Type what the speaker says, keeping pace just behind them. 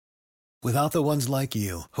Without the ones like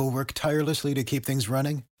you, who work tirelessly to keep things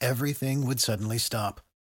running, everything would suddenly stop.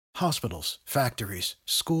 Hospitals, factories,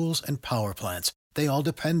 schools, and power plants, they all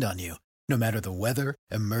depend on you. No matter the weather,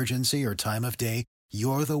 emergency, or time of day,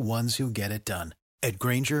 you're the ones who get it done. At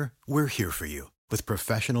Grainger, we're here for you with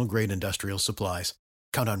professional-grade industrial supplies.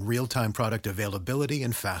 Count on real-time product availability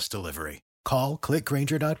and fast delivery. Call,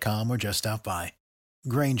 clickgrainger.com, or just stop by.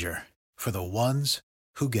 Grainger, for the ones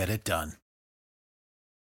who get it done.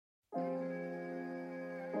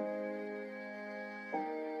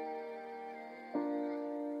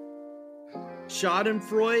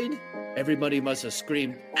 Schadenfreude? Everybody must have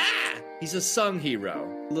screamed, "Ah!" He's a sung hero.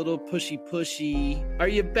 Little pushy. Are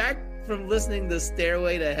you back from listening to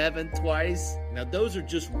Stairway to Heaven twice? Now, those are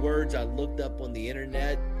just words I looked up on the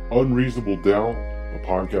internet. Unreasonable Doubt, a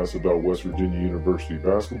podcast about West Virginia University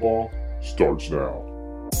basketball, starts now.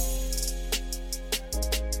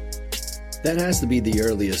 That has to be the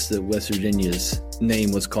earliest that West Virginia's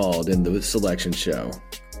name was called in the selection show.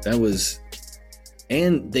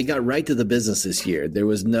 And they got right to the business this year. There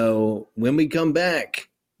was no, when we come back,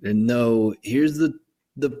 and no, here's the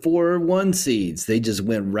 4-1 seeds. They just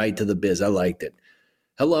went right to the biz. I liked it.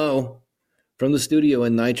 Hello. From the studio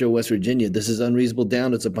in Nitro, West Virginia, this is Unreasonable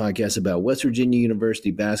Down. It's a podcast about West Virginia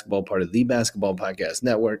University basketball, part of the Basketball Podcast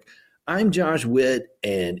Network. I'm Josh Witt,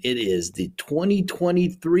 and it is the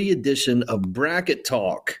 2023 edition of Bracket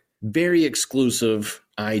Talk. Very exclusive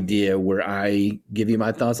idea where I give you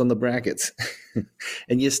my thoughts on the brackets.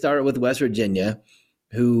 And you start with West Virginia,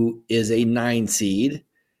 who is a 9 seed.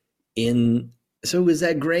 So is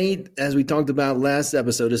that great? As we talked about last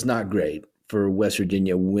episode, it's not great for West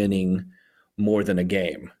Virginia winning more than a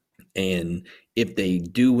game. And if they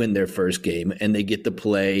do win their first game and they get to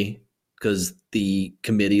play, because the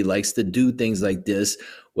committee likes to do things like this,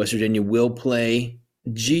 West Virginia will play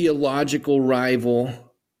geographical,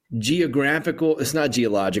 it's not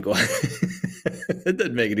geological. It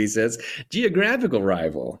doesn't make any sense. Geographical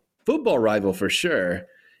rival, football rival for sure.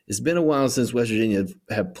 It's been a while since West Virginia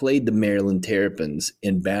have played the Maryland Terrapins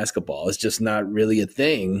in basketball. It's just not really a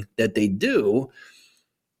thing that they do.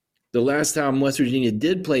 The last time West Virginia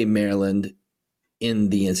did play Maryland in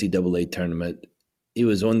the NCAA tournament, it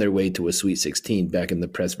was on their way to a Sweet 16 back in the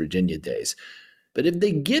Press Virginia days. But if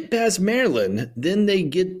they get past Maryland, then they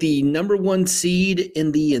get the number 1 seed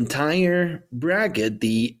in the entire bracket,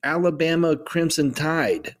 the Alabama Crimson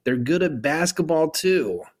Tide. They're good at basketball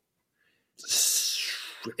too.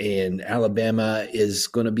 And Alabama is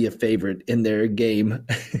going to be a favorite in their game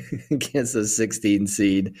against the 16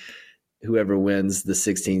 seed, whoever wins the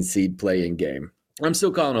 16 seed play-in game. I'm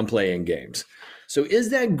still calling them play-in games. So is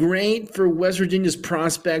that great for West Virginia's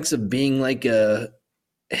prospects of being like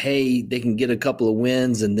hey, they can get a couple of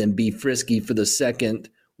wins and then be frisky for the second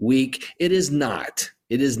week? It is not.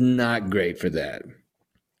 It is not great for that.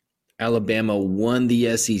 Alabama won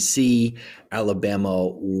the SEC. Alabama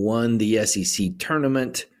won the SEC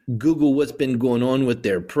tournament. Google what's been going on with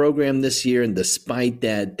their program this year, and despite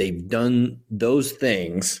that, they've done those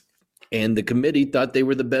things, and the committee thought they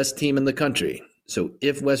were the best team in the country. So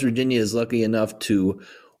if West Virginia is lucky enough to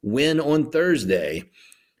win on Thursday,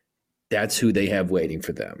 that's who they have waiting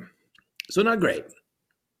for them. So not great.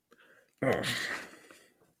 I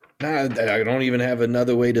don't even have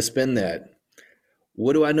another way to spin that.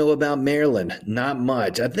 What do I know about Maryland? Not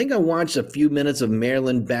much. I think I watched a few minutes of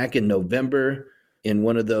Maryland back in November in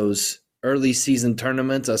one of those early season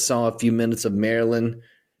tournaments. I saw a few minutes of Maryland.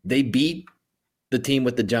 They beat the team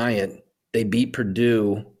with the giant. They beat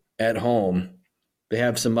Purdue at home. They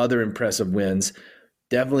have some other impressive wins.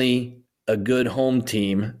 Definitely a good home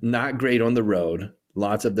team, not great on the road.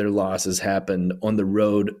 Lots of their losses happened on the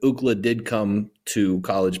road. UCLA did come to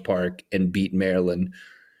College Park and beat Maryland.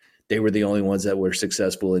 They were the only ones that were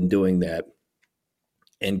successful in doing that.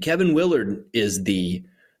 And Kevin Willard is the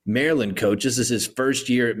Maryland coach. This is his first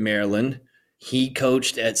year at Maryland. He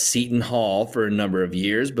coached at Seton Hall for a number of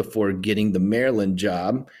years before getting the Maryland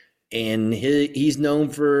job. And he's known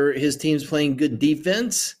for his teams playing good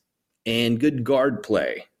defense and good guard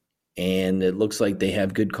play. And it looks like they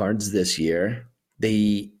have good cards this year.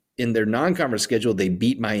 In their non-conference schedule, they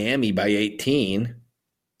beat Miami by 18.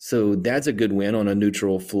 So that's a good win on a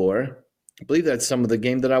neutral floor. I believe that's some of the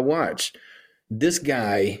game that I watched. This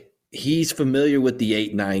guy, he's familiar with the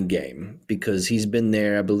 8-9 game because he's been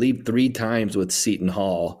there, I believe, 3 times with Seton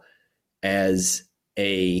Hall as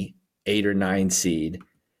a 8 or 9 seed.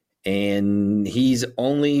 And he's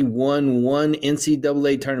only won 1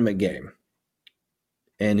 NCAA tournament game.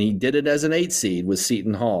 And he did it as an 8 seed with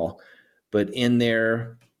Seton Hall. But in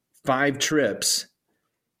their 5 trips,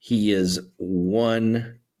 he is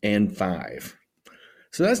 1-5.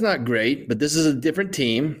 So that's not great, but this is a different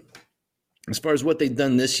team. As far as what they've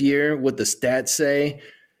done this year, what the stats say,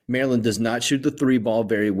 Maryland does not shoot the three ball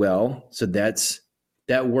very well. So that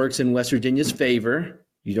works in West Virginia's favor.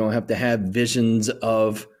 You don't have to have visions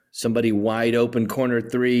of somebody wide open corner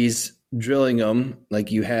threes drilling them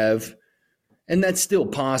like you have. And that's still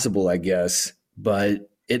possible, I guess. But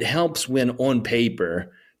it helps when on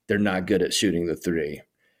paper they're not good at shooting the three.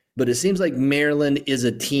 But it seems like Maryland is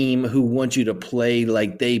a team who wants you to play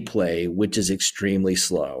like they play, which is extremely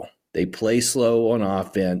slow. They play slow on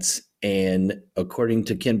offense. And according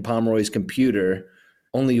to Ken Pomeroy's computer,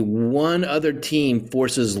 only one other team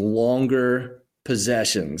forces longer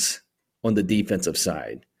possessions on the defensive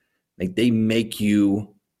side. Like they make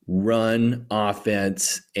you run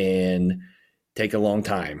offense and take a long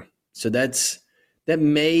time. So that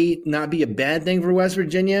may not be a bad thing for West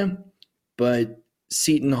Virginia, but it's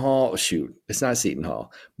not Seton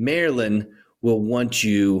Hall. Maryland will want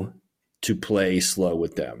you to play slow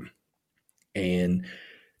with them. And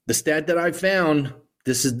the stat that I found,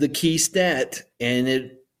 this is the key stat, and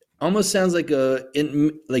it almost sounds like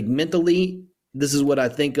mentally, this is what I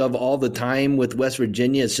think of all the time with West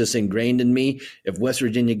Virginia. It's just ingrained in me. If West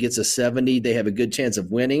Virginia gets a 70, they have a good chance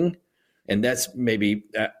of winning. And that's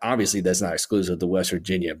obviously that's not exclusive to West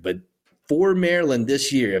Virginia, but for Maryland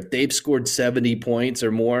this year, if they've scored 70 points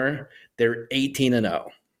or more, they're 18-0.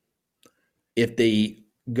 If they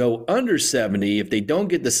go under 70, if they don't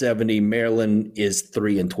get to 70, Maryland is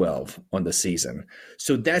 3-12 on the season.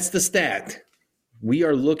 So that's the stat. We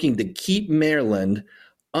are looking to keep Maryland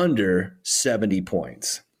under 70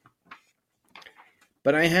 points.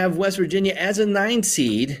 But I have West Virginia as a 9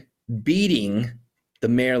 seed beating the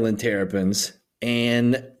Maryland Terrapins,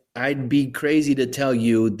 and I'd be crazy to tell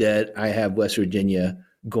you that I have West Virginia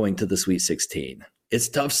going to the Sweet 16. It's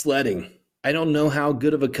tough sledding. I don't know how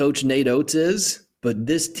good of a coach Nate Oates is, but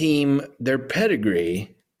this team, their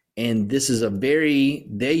pedigree, and this is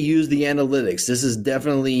they use the analytics. This is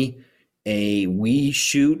definitely we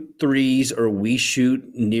shoot threes or we shoot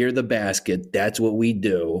near the basket. That's what we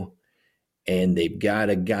do. And they've got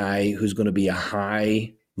a guy who's going to be a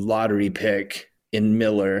high lottery pick in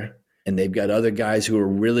Miller. And they've got other guys who are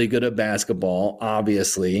really good at basketball,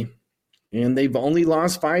 obviously. And they've only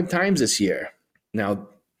lost 5 times this year. Now,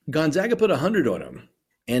 Gonzaga put 100 on them.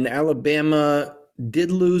 And Alabama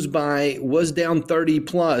was down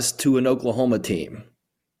 30-plus to an Oklahoma team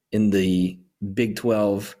in the Big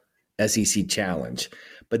 12 SEC Challenge.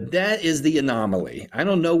 But that is the anomaly. I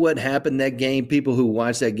don't know what happened that game. People who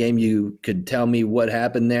watched that game, you could tell me what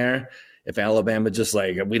happened there. If Alabama just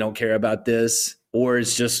we don't care about this, or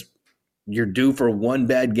it's just you're due for one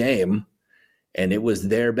bad game, and it was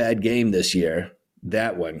their bad game this year,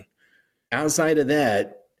 that one. Outside of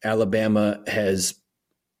that, Alabama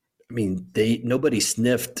nobody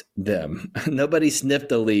sniffed them. Nobody sniffed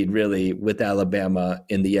the lead, really, with Alabama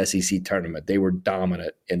in the SEC tournament. They were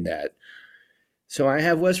dominant in that. So I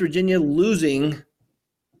have West Virginia losing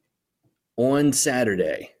on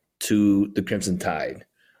Saturday to the Crimson Tide.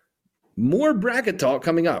 More bracket talk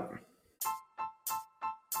coming up.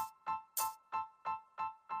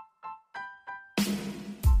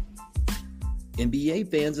 NBA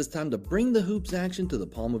fans, it's time to bring the hoops action to the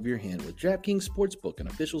palm of your hand with DraftKings Sportsbook, an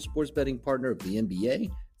official sports betting partner of the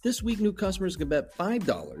NBA. This week, new customers can bet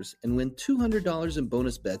 $5 and win $200 in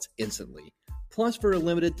bonus bets instantly. Plus, for a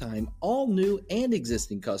limited time, all new and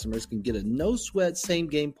existing customers can get a no-sweat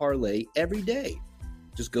same-game parlay every day.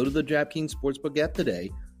 Just go to the DraftKings Sportsbook app today,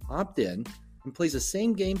 opt in, and place a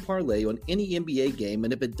same-game parlay on any NBA game,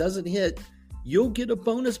 and if it doesn't hit, you'll get a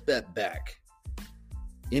bonus bet back.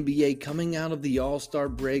 NBA coming out of the All-Star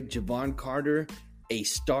break, Javon Carter, a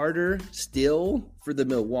starter still for the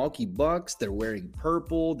Milwaukee Bucks. They're wearing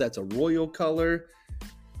purple. That's a royal color.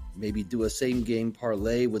 Maybe do a same-game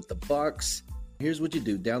parlay with the Bucks. Here's what you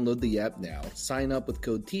do. Download the app now. Sign up with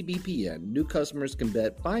code TBPN. New customers can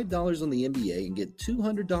bet $5 on the NBA and get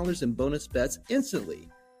 $200 in bonus bets instantly.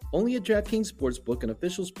 Only at DraftKings Sportsbook, an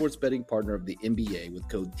official sports betting partner of the NBA, with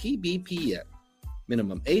code TBPN.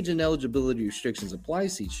 Minimum age and eligibility restrictions apply.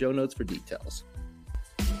 See show notes for details.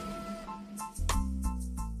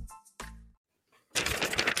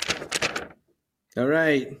 All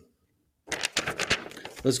right.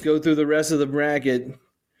 Let's go through the rest of the bracket.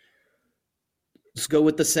 Let's go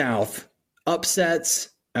with the South.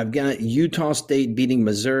 Upsets. I've got Utah State beating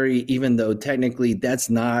Missouri, even though technically that's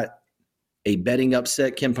not a betting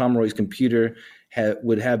upset. Ken Pomeroy's computer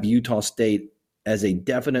would have Utah State as a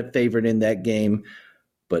definite favorite in that game.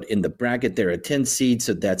 But in the bracket, they're a 10 seed,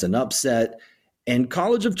 so that's an upset. And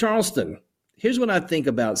College of Charleston. Here's what I think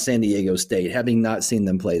about San Diego State, having not seen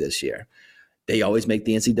them play this year. They always make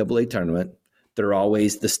the NCAA tournament. The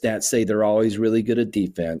stats say they're always really good at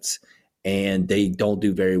defense, and they don't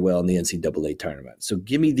do very well in the NCAA tournament. So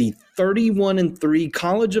give me the 31-3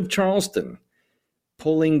 College of Charleston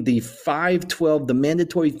pulling the 5-12, the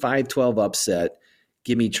mandatory 5-12 upset.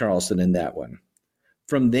 Give me Charleston in that one.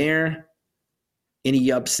 From there,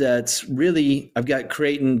 any upsets? Really, I've got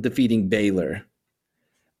Creighton defeating Baylor.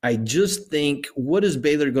 I just think, what is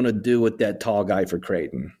Baylor going to do with that tall guy for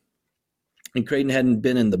Creighton? And Creighton hadn't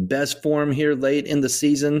been in the best form here late in the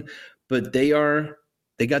season, but they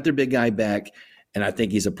got their big guy back, and I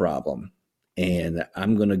think he's a problem. And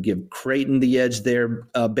I'm going to give Creighton the edge there.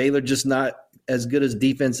 Baylor just not as good as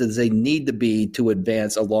defense as they need to be to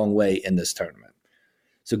advance a long way in this tournament.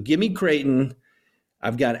 So give me Creighton.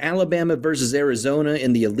 I've got Alabama versus Arizona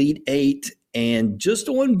in the Elite Eight, and just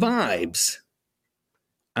on vibes,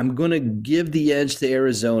 I'm going to give the edge to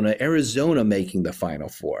Arizona. Arizona making the Final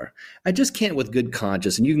Four. I just can't with good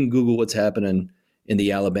conscience, and you can Google what's happening in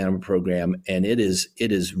the Alabama program, and it is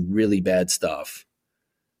really bad stuff.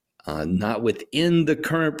 Not within the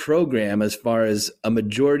current program as far as a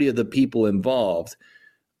majority of the people involved.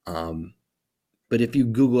 But if you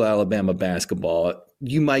Google Alabama basketball,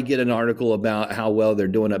 you might get an article about how well they're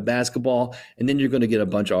doing at basketball, and then you're going to get a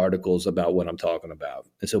bunch of articles about what I'm talking about.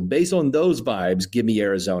 And so based on those vibes, give me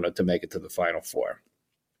Arizona to make it to the Final Four.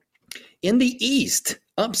 In the East,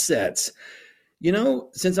 upsets.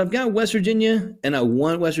 Since I've got West Virginia and I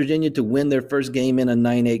want West Virginia to win their first game in a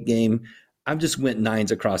 9-8 game, I've just went 9s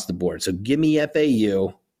across the board. So give me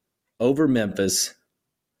FAU over Memphis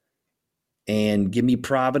and give me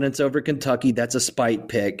Providence over Kentucky. That's a spite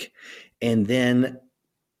pick. And then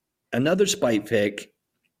another spite pick.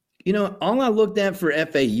 All I looked at for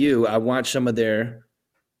FAU, I watched some of their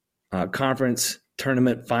conference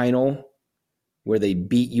tournament final where they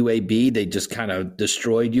beat UAB. They just kind of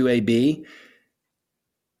destroyed UAB.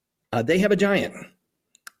 They have a giant,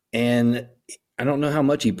 and I don't know how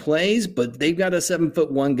much he plays, but they've got a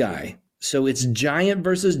 7'1" guy. So it's giant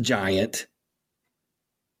versus giant.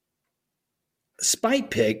 Spite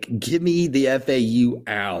pick, give me the FAU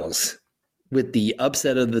Owls with the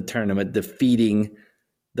upset of the tournament defeating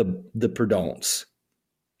the Perdon'ts.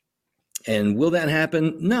 And will that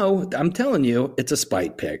happen? No, I'm telling you, it's a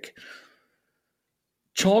spite pick.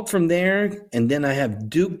 Chalk from there, and then I have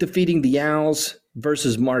Duke defeating the Owls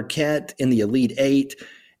versus Marquette in the Elite Eight.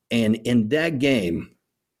 And in that game,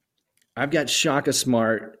 I've got Shaka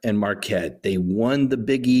Smart and Marquette. They won the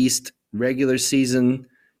Big East regular season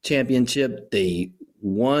championship. They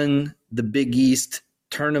won the Big East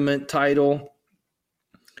tournament title.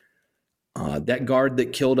 That guard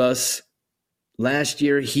that killed us last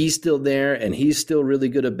year, he's still there, and he's still really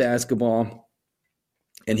good at basketball,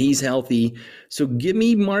 and he's healthy. So give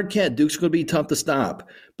me Marquette. Duke's going to be tough to stop,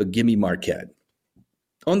 but give me Marquette.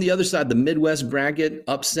 On the other side, the Midwest bracket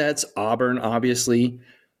upsets, Auburn, obviously,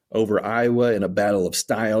 over Iowa in a battle of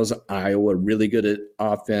styles. Iowa really good at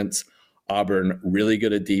offense. Auburn really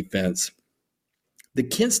good at defense. The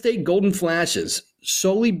Kent State Golden Flashes,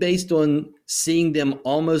 solely based on seeing them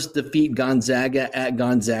almost defeat Gonzaga at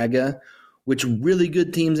Gonzaga, which really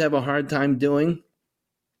good teams have a hard time doing.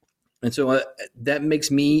 And so that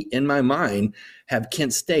makes me, in my mind, have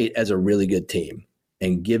Kent State as a really good team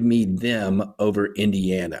and give me them over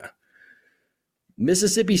Indiana.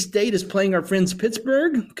 Mississippi State is playing our friends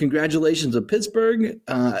Pittsburgh. Congratulations to Pittsburgh.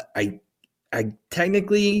 I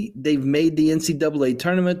technically, they've made the NCAA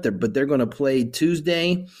tournament, but they're going to play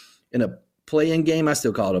Tuesday in a play-in game. I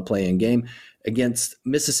still call it a play-in game against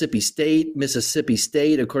Mississippi State. Mississippi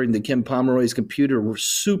State, according to Ken Pomeroy's computer, were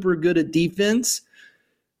super good at defense.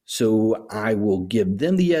 So I will give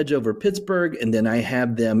them the edge over Pittsburgh, and then I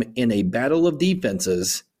have them in a battle of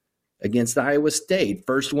defenses against Iowa State.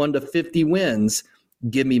 First one to 50 wins,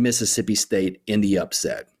 give me Mississippi State in the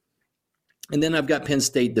upset. And then I've got Penn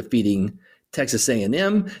State defeating Texas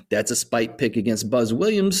A&M. That's a spite pick against Buzz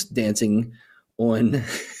Williams, dancing on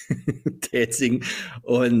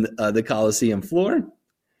the Coliseum floor.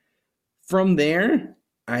 From there,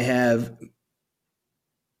 I have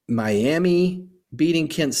Miami beating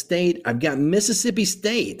Kent State. I've got Mississippi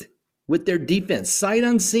State with their defense. Sight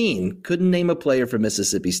unseen, couldn't name a player for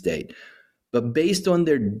Mississippi State. But based on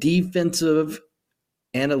their defensive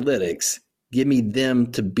analytics, give me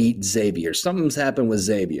them to beat Xavier. Something's happened with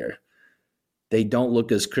Xavier. They don't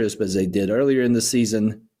look as crisp as they did earlier in the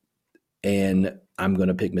season, and I'm going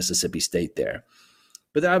to pick Mississippi State there.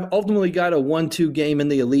 But I've ultimately got a 1-2 game in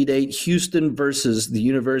the Elite Eight, Houston versus the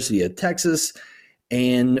University of Texas.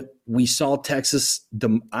 And I saw Texas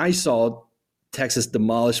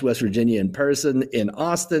demolish West Virginia in person in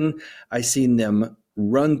Austin. I seen them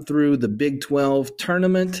run through the Big 12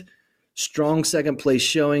 tournament. Strong second place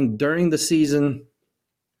showing during the season.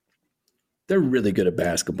 They're really good at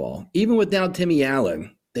basketball. Even without Timmy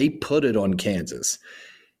Allen, they put it on Kansas.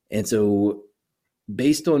 And so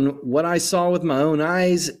based on what I saw with my own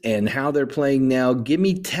eyes and how they're playing now, give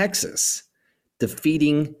me Texas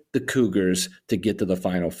defeating the Cougars to get to the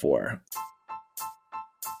Final Four.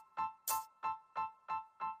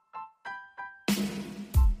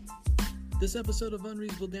 This episode of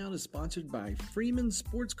Unreasonable Down is sponsored by Freeman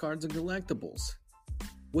Sports Cards and Collectibles.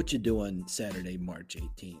 What you doing Saturday, March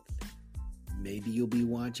 18th? Maybe you'll be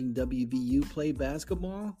watching WVU play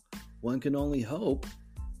basketball? One can only hope.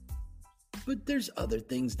 But there's other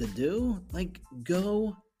things to do, like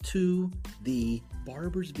go to the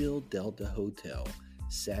Barboursville Delta Hotel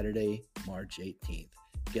Saturday, March 18th.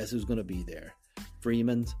 Guess who's going to be there?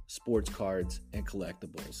 Freeman's Sports Cards and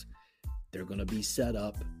Collectibles. They're going to be set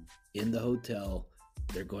up in the hotel.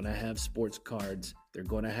 They're going to have sports cards. They're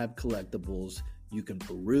going to have collectibles. You can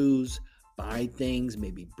peruse, buy things,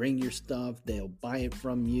 maybe bring your stuff. They'll buy it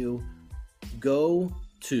from you. Go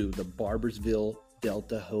to the Barboursville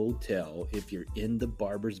Delta Hotel if you're in the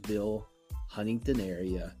Barboursville, Huntington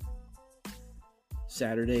area,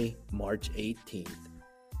 Saturday, March 18th.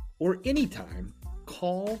 Or anytime,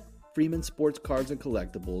 call Freeman Sports Cards and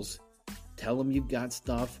Collectibles. Tell them you've got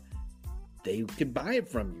stuff. They can buy it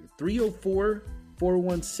from you.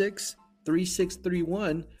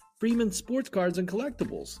 304-416-3631. Freeman Sports Cards and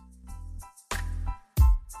Collectibles.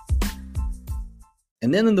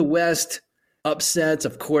 And then in the West, upsets.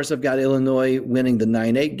 Of course, I've got Illinois winning the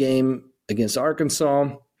 9-8 game against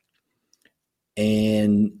Arkansas.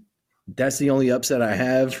 And that's the only upset I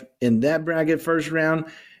have in that bracket first round.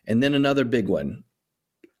 And then another big one.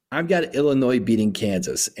 I've got Illinois beating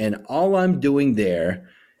Kansas. And all I'm doing there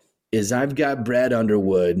is I've got Brad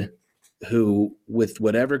Underwood, who, with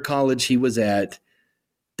whatever college he was at,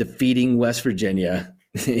 defeating West Virginia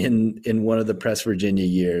in one of the Press Virginia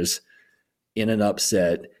years in an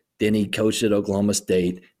upset. Then he coached at Oklahoma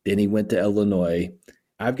State. Then he went to Illinois.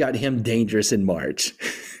 I've got him dangerous in March.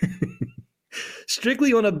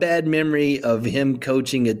 Strictly on a bad memory of him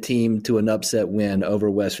coaching a team to an upset win over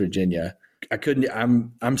West Virginia.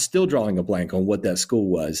 I'm still drawing a blank on what that school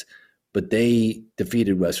was, but they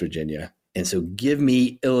defeated West Virginia. And so give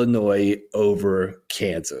me Illinois over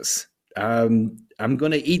Kansas. I'm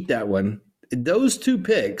going to eat that one. Those two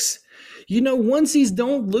picks, onesies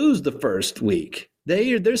don't lose the first week.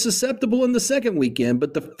 They're susceptible in the second weekend,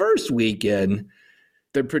 but the first weekend,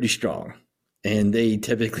 they're pretty strong. And they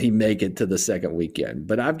typically make it to the second weekend.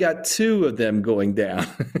 But I've got two of them going down,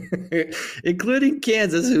 including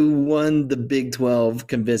Kansas, who won the Big 12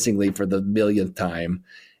 convincingly for the millionth time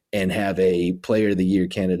and have a Player of the Year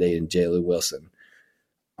candidate in Jalen Wilson.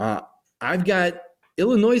 I've got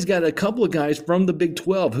Illinois got a couple of guys from the Big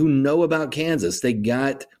 12 who know about Kansas. They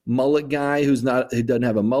got mullet guy who doesn't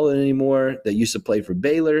have a mullet anymore that used to play for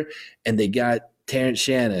Baylor, and they got Terrence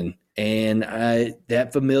Shannon. And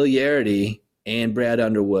that familiarity and Brad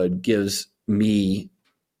Underwood gives me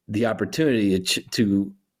the opportunity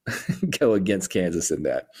to go against Kansas in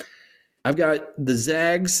that. I've got the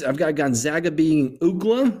Zags. I've got Gonzaga beating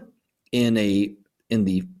UCLA in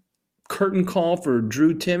the curtain call for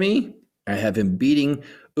Drew Timme. I have him beating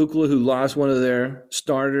UCLA, who lost one of their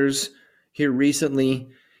starters here recently.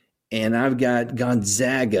 And I've got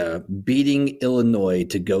Gonzaga beating Illinois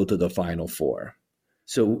to go to the Final Four.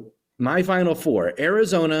 So my Final Four: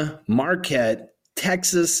 Arizona, Marquette,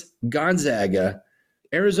 Texas, Gonzaga.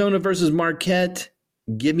 Arizona versus Marquette,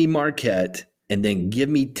 give me Marquette, and then give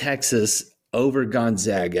me Texas over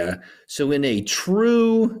Gonzaga. So in a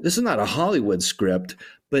true, this is not a Hollywood script,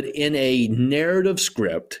 but in a narrative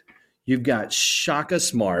script, you've got Shaka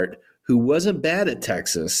Smart, who wasn't bad at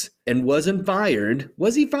Texas and wasn't fired.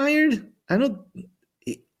 Was he fired?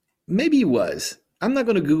 Maybe he was. I'm not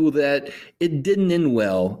going to Google that. It didn't end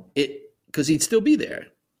well because he'd still be there.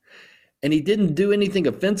 And he didn't do anything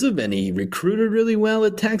offensive, and he recruited really well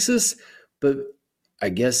at Texas. But I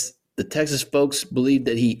guess the Texas folks believed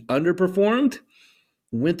that he underperformed,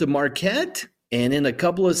 went to Marquette, and in a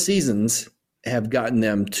couple of seasons have gotten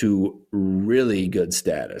them to really good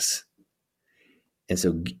status. And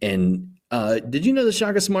so, did you know that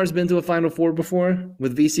Shaka Smart's been to a Final Four before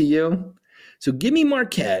with VCU? So give me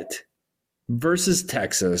Marquette versus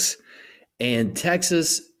Texas, and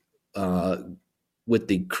Texas with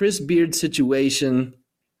the Chris Beard situation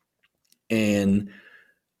and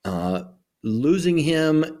losing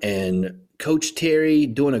him, and Coach Terry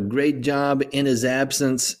doing a great job in his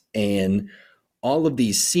absence, and all of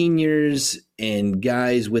these seniors and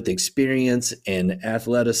guys with experience and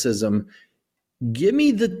athleticism. Give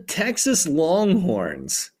me the Texas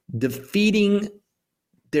Longhorns defeating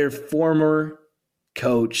their former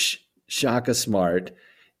coach, Shaka Smart,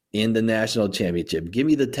 in the national championship. Give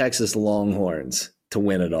me the Texas Longhorns to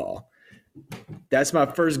win it all. That's my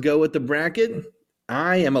first go at the bracket.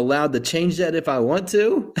 I am allowed to change that if I want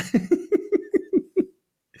to.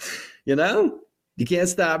 You can't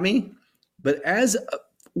stop me. But as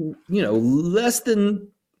less than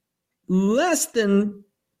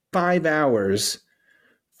 5 hours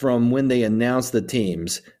from when they announced the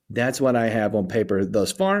teams, that's what I have on paper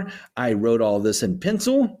thus far. I wrote all this in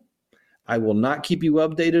pencil. I will not keep you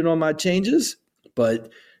updated on my changes,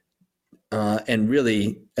 but and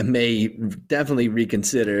really I may definitely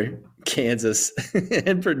reconsider Kansas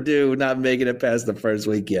and Purdue not making it past the first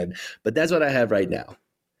weekend. But that's what I have right now.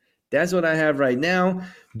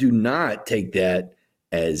 Do not take that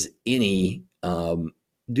as any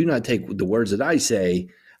do not take the words that I say.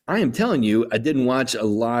 I am telling you, I didn't watch a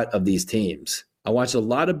lot of these teams. I watched a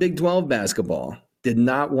lot of Big 12 basketball. Did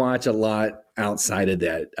not watch a lot outside of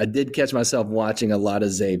that. I did catch myself watching a lot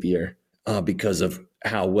of Xavier because of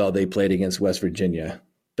how well they played against West Virginia.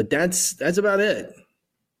 But that's about it.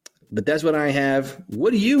 But that's what I have.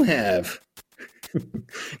 What do you have?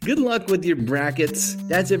 Good luck with your brackets.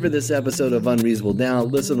 That's it for this episode of Unreasonable Doubt.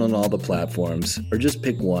 Listen on all the platforms, or just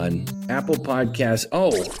pick one. Apple Podcasts.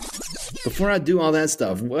 Oh, before I do all that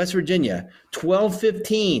stuff, West Virginia,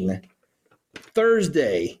 12:15,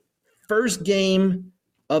 Thursday, first game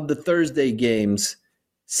of the Thursday games,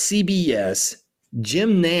 CBS,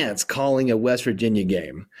 Jim Nantz calling a West Virginia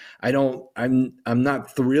game. I'm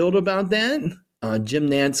not thrilled about that. Jim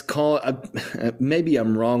Nantz called, maybe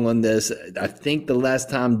I'm wrong on this. I think the last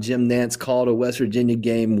time Jim Nantz called a West Virginia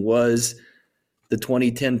game was the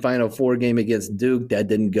 2010 Final Four game against Duke. That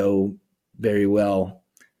didn't go very well.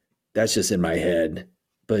 That's just in my head.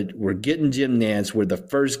 But we're getting Jim Nantz. We're the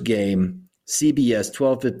first game, CBS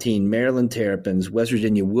 12:15, Maryland Terrapins. West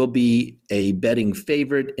Virginia will be a betting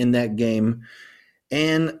favorite in that game.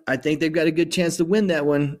 And I think they've got a good chance to win that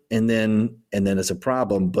one. And then it's a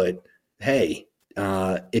problem. But hey,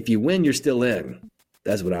 if you win, you're still in.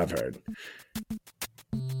 That's what I've heard.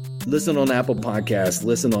 Listen on Apple Podcasts.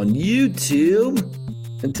 Listen on YouTube.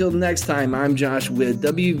 Until next time, I'm Josh with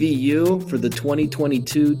WVU for the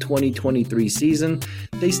 2022-2023 season.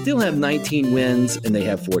 They still have 19 wins and they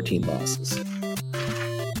have 14 losses.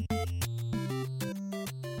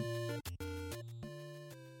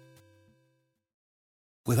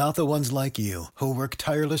 Without the ones like you, who work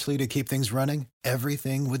tirelessly to keep things running,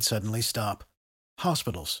 everything would suddenly stop.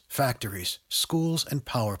 Hospitals, factories, schools, and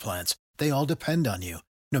power plants, they all depend on you.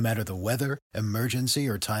 No matter the weather, emergency,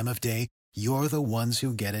 or time of day, you're the ones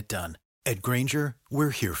who get it done. At Grainger,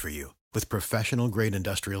 we're here for you with professional-grade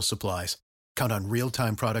industrial supplies. Count on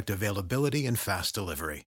real-time product availability and fast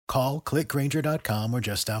delivery. Call, click Grainger.com, or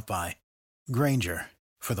just stop by. Grainger,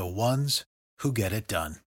 for the ones who get it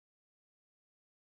done.